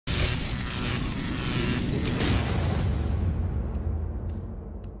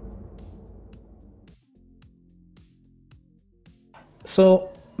So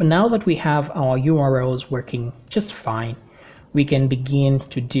now that we have our URLs working just fine, we can begin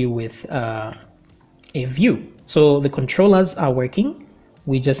to deal with a view. So the controllers are working.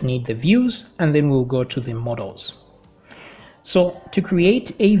 We just need the views, and then we'll go to the models. So to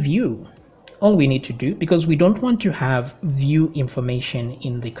create a view, all we need to do, because we don't want to have view information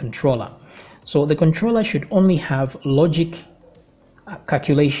in the controller. So the controller should only have logic,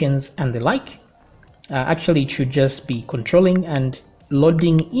 calculations, and the like. Actually, it should just be controlling and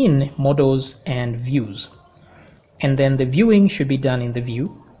loading in models and views. And then the viewing should be done in the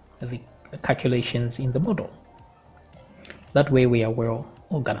view, the calculations in the model. That way we are well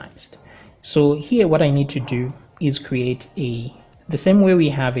organized. So here what I need to do is create the same way we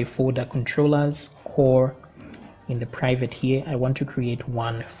have a folder controllers core in the private here, I want to create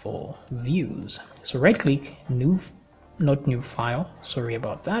one for views. So right click, new, not new file, sorry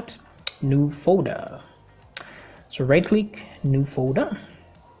about that, new folder. So right click, new folder.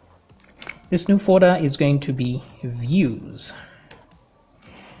 This new folder is going to be views.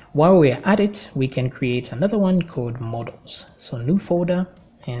 While we're at it, we can create another one called models. So new folder,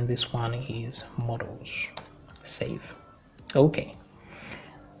 and this one is models. Save. Okay.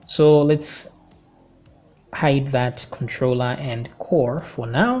 So let's hide that controller and core for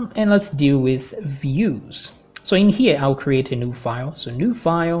now, and let's deal with views. So in here, I'll create a new file. So new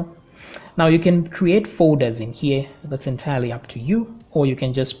file. Now you can create folders in here. That's entirely up to you, or you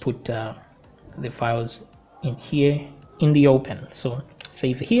can just put the files in here in the open. So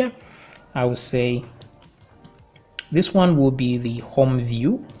save here. I will say this one will be the home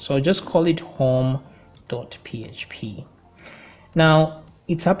view. So I'll just call it home.php. Now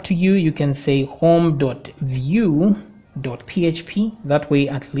it's up to you. You can say home.view.php. That way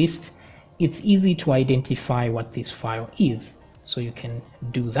at least it's easy to identify what this file is. So you can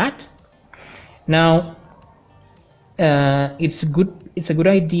do that. Now it's a good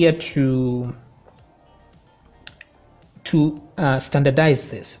idea to standardize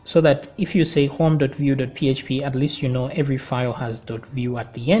this, so that if you say home.view.php, at least you know every file has .view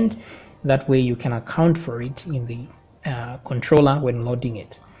at the end. That way you can account for it in the controller when loading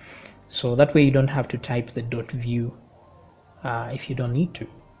it. So that way you don't have to type the .view if you don't need to,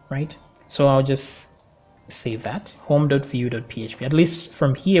 right? So I'll just save that, home.view.php. At least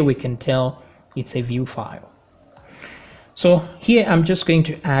from here we can tell it's a view file. So here I'm just going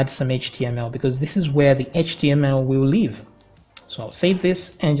to add some HTML because this is where the HTML will live. So I'll save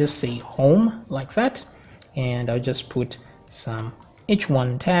this and just say home like that, and I'll just put some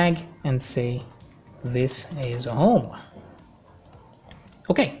h1 tag and say this is a home.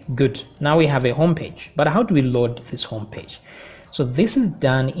 Okay, good. Now we have a home page, but how do we load this home page? So this is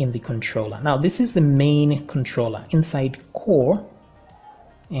done in the controller. Now this is the main controller inside core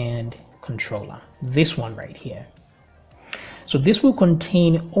and controller, this one right here. So this will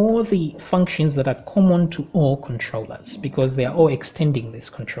contain all the functions that are common to all controllers because they are all extending this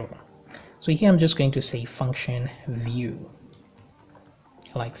controller. So here I'm just going to say function view,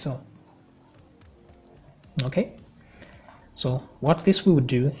 like so. Okay, so what this will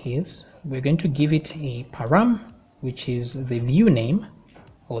do is we're going to give it a param, which is the view name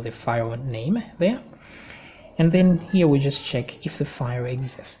or the file name there. And then here we just check if the file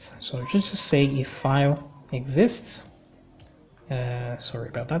exists. So just to say if file exists, sorry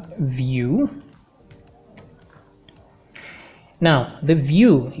about that, view. Now the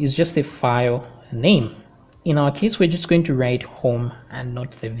view is just a file name. In our case, we're just going to write home and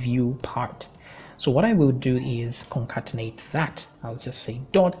not the view part. So what I will do is concatenate that. I'll just say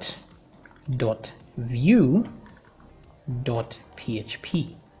view.php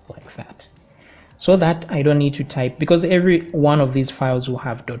like that, so that I don't need to type, because every one of these files will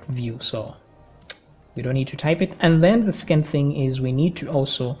have .view, so we don't need to type it. And then the second thing is we need to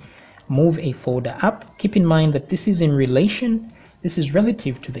also move a folder up. Keep in mind that this is in relation, this is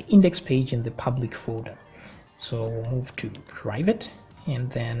relative to the index page in the public folder. So we'll move to private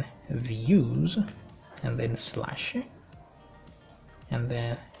and then views and then slash and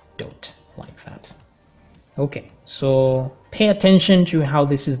then dot like that. Okay, so pay attention to how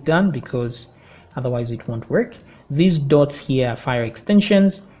this is done because otherwise it won't work. These dots here are file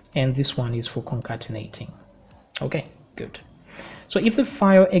extensions, and this one is for concatenating. Okay, good. So if the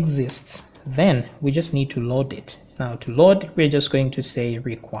file exists, then we just need to load it. Now to load, we're just going to say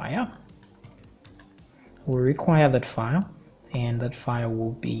require. We'll require that file, and that file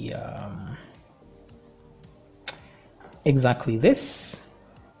will be exactly this.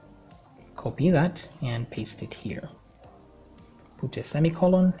 Copy that and paste it here. Put a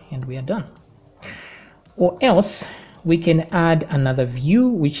semicolon and we are done. Or else we can add another view,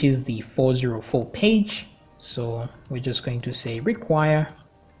 which is the 404 page. So we're just going to say require,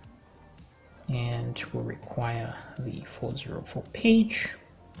 and we'll require the 404 page.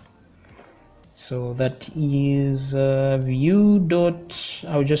 So that is view dot,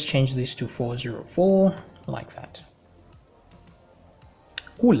 I'll just change this to 404 like that.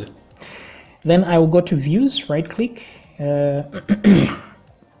 Cool. Then I will go to views, right click,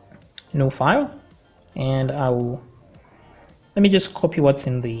 no file, and let me just copy what's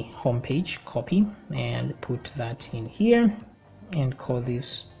in the home page, copy, and put that in here and call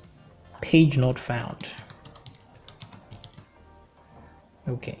this page not found.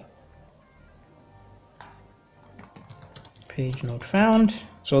 Okay. Page not found,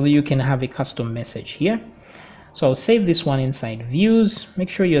 so that you can have a custom message here. So I'll save this one inside views. Make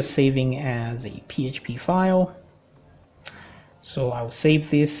sure you're saving as a PHP file. So I'll save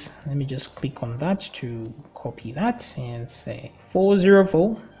this. Let me just click on that to copy that and say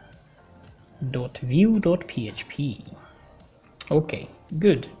 404.view.php. Okay,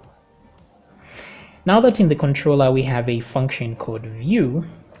 good. Now that in the controller we have a function called view,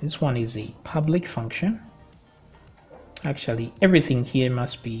 this one is a public function. Actually, everything here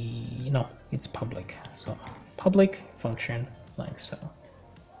must be, no, it's public. So public function like so.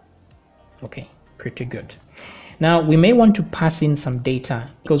 Okay, pretty good. Now we may want to pass in some data,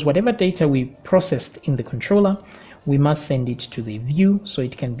 because whatever data we processed in the controller, we must send it to the view so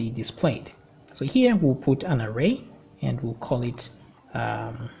it can be displayed. So here we'll put an array and we'll call it,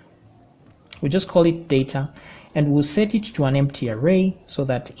 we'll just call it data, and we'll set it to an empty array so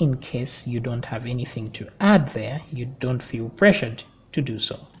that in case you don't have anything to add there, you don't feel pressured to do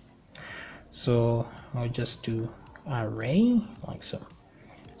so. So I'll just do array like so.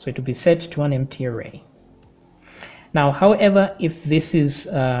 So it will be set to an empty array. Now, however, if this is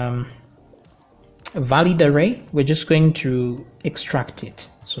a valid array, we're just going to extract it.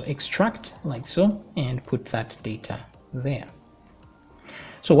 So extract like so and put that data there.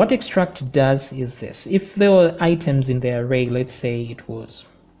 So what extract does is this. If there were items in the array, let's say it was,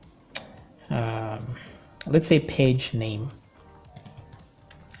 let's say page name,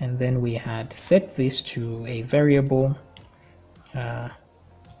 and then we had set this to a variable,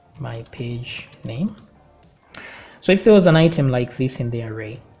 my page name. So if there was an item like this in the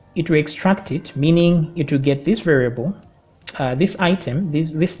array, it will extract it, meaning it will get this variable, this item,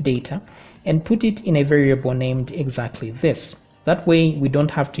 this data, and put it in a variable named exactly this. That way we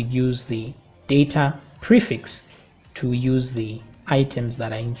don't have to use the data prefix to use the items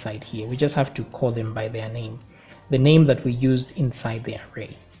that are inside here. We just have to call them by their name, the name that we used inside the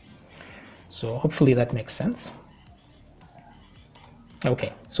array. So hopefully that makes sense.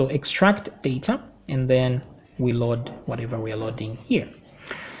 Okay, so extract data, and then we load whatever we are loading here.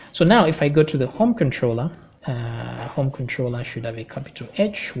 So now if I go to the home controller should have a capital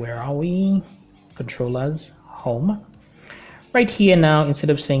H. Where are we? Controllers, home. Right here now, instead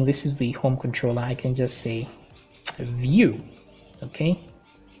of saying this is the home controller, I can just say view. Okay,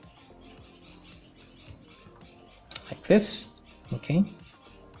 like this. Okay.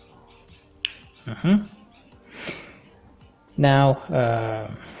 Now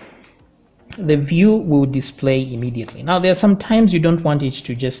the view will display immediately. Now there are some times you don't want it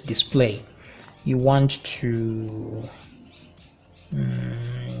to just display. You want to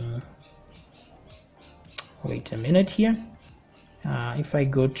wait a minute here. If I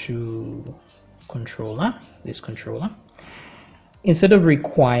go to controller, this controller, instead of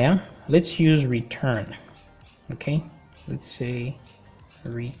require, let's use return. Okay, let's say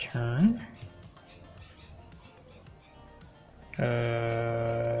return.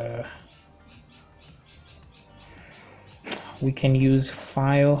 We can use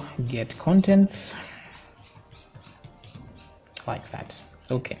file get contents like that.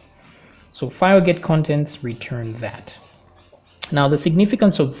 Okay, so file get contents, return that. Now the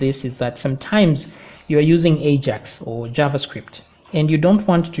significance of this is that sometimes you are using Ajax or JavaScript and you don't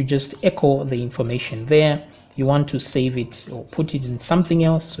want to just echo the information there. You want to save it or put it in something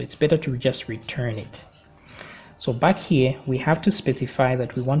else, so it's better to just return it. So back here we have to specify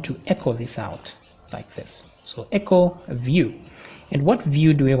that we want to echo this out like this. So echo view. And what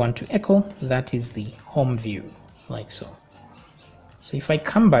view do we want to echo? That is the home view, like so. So if I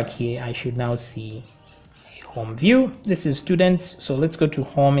come back here, I should now see a home view. This is students, so let's go to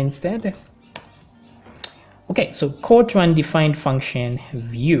home instead. Okay, so call to undefined function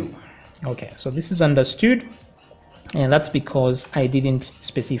view. Okay, so this is understood, and that's because I didn't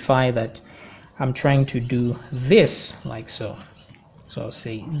specify that I'm trying to do this like so. So I'll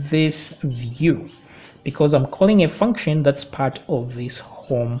say this view, because I'm calling a function that's part of this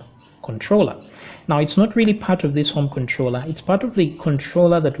home controller. Now it's not really part of this home controller, it's part of the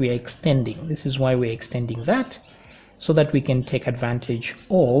controller that we are extending. This is why we're extending that, so that we can take advantage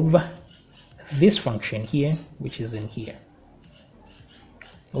of this function here, which is in here.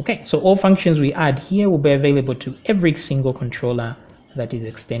 Okay, so all functions we add here will be available to every single controller that is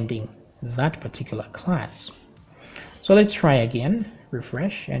extending that particular class. So let's try again,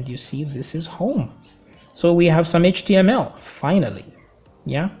 refresh, and you see this is home. So we have some HTML finally,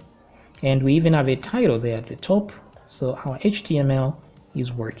 yeah, and we even have a title there at the top. So our HTML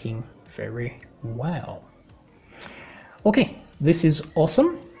is working very well. Okay, this is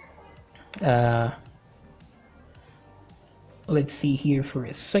awesome. Let's see here for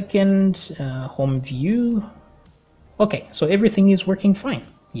a second. Home view. Okay, so everything is working fine.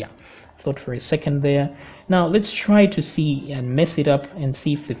 Yeah, thought for a second there. Now let's try to see and mess it up and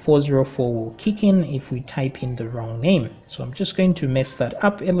see if the 404 will kick in if we type in the wrong name. So I'm just going to mess that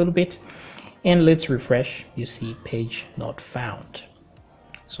up a little bit, and let's refresh. You see page not found.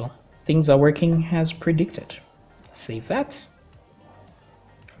 So things are working as predicted. Save that,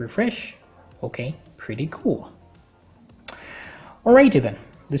 refresh. Okay, pretty cool. Alrighty then,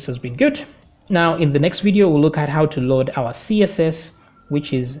 this has been good. Now in the next video we'll look at how to load our CSS,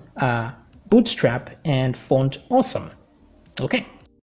 which is Bootstrap and Font Awesome. Okay.